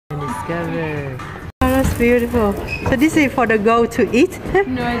Discover. Oh, that's beautiful. So this is for the girl to eat?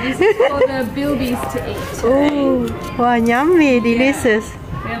 No, this is for the Bilbies to eat today. Oh, wow, yummy, delicious.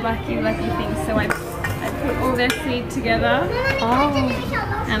 They're lucky things. So I put all their seed together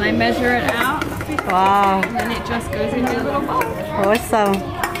and I measure it out. Wow. And then it just goes into a little bowl. Awesome.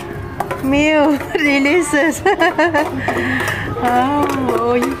 Meal, delicious.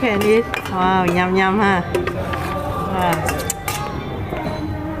 Oh, you can eat. Wow, yum yum, huh? Wow.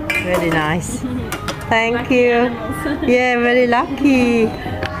 Very nice. Thank Lucky you. animals. Yeah, very lucky.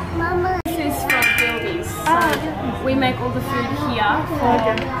 This is from Bilbies. So we make all the food here for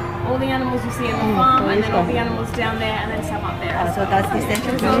all the animals you see in the farm, and then all the animals down there, and then some up there. So that's the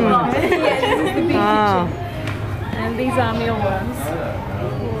essential Yeah, this is the big Wow. kitchen. And these are mealworms.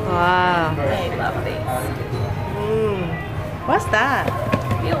 Wow. They love these. What's that?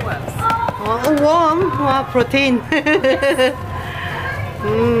 Mealworms. Oh, warm. Wow, protein. There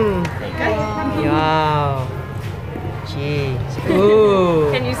you go. Wow. Jeez.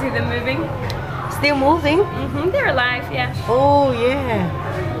 Ooh. Can you see them moving? Still moving? They're alive, yeah. Oh yeah.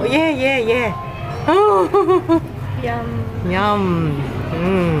 Oh yeah, yeah, yeah. Oh. Yum. Yum.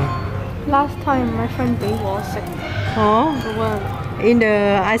 Last time my friend B was sick. Oh. In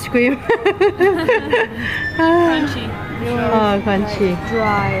the ice cream. Crunchy. Oh, crunchy.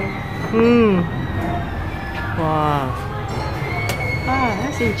 Dry. Wow. Ah,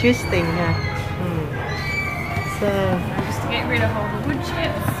 that's interesting. So. Just to get rid of all the wood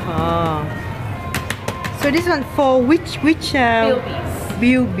chips. Oh. So this one for which Bilbies.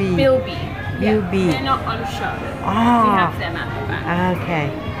 Bilby. Bilby. Bilby. They're not on show. Ah. We have them at the back. Okay.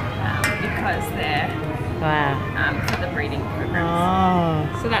 Because they're Wow. for the breeding program.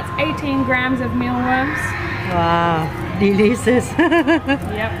 Oh. So that's 18 grams of mealworms. Wow. Delicious.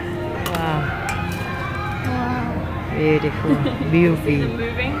 Yep. Wow. Wow. Beautiful. See them Bilby.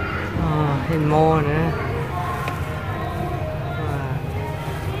 moving? Oh, and more, no? Wow.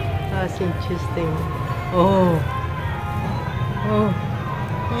 That's interesting. Oh. Oh.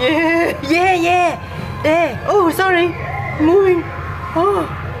 Yeah. Yeah, yeah. There. Oh, sorry. Moving. Oh.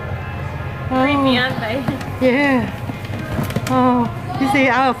 Creepy, aren't they? Yeah. Oh, this is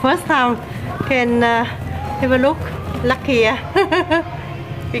our first time. Can have a look. Lucky.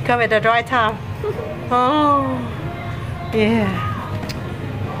 We come at the right time. Oh. Yeah.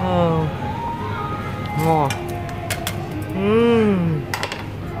 Oh. More.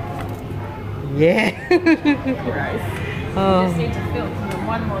 Yeah. Gross. Oh. Just need to filter them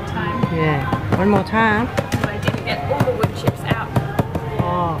one more time. Yeah. One more time. So I didn't get all the wood chips out.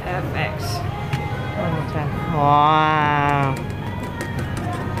 Oh. Perfect. One more time. Wow.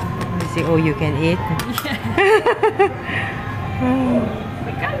 This is all you can eat.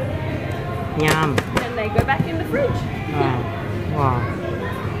 We go. Yum. Then they go back in the fridge. Wow. Wow.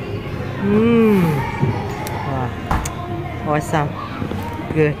 Wow. Awesome.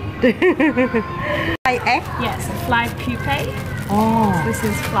 Good. Fly egg? Yes, fly pupae. Oh. This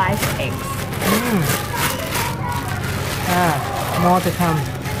is fly eggs. Ah, more to come.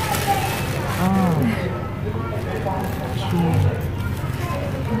 Oh. Gee.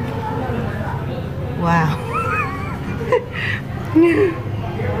 Wow.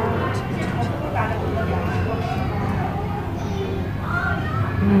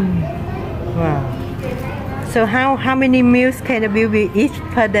 Wow. So how many meals can a baby eat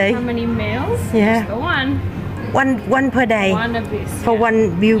per day? How many meals? Yeah. Just the one. One per day. One of this. For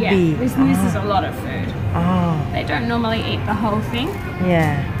one baby. Yeah, this is a lot of food. Oh. They don't normally eat the whole thing,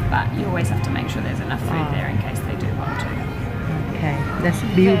 Yeah. but you always have to make sure there's enough food there in case they do want to. Okay. That's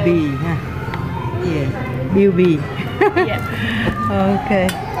Bilby. Huh? Yeah. Bilby. Yeah. Okay.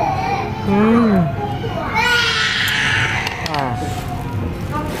 Wow.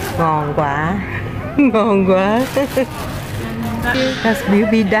 Ngon quá. Ngon quá. That's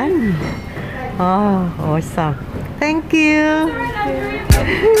Bilby done. Oh, awesome. Thank you.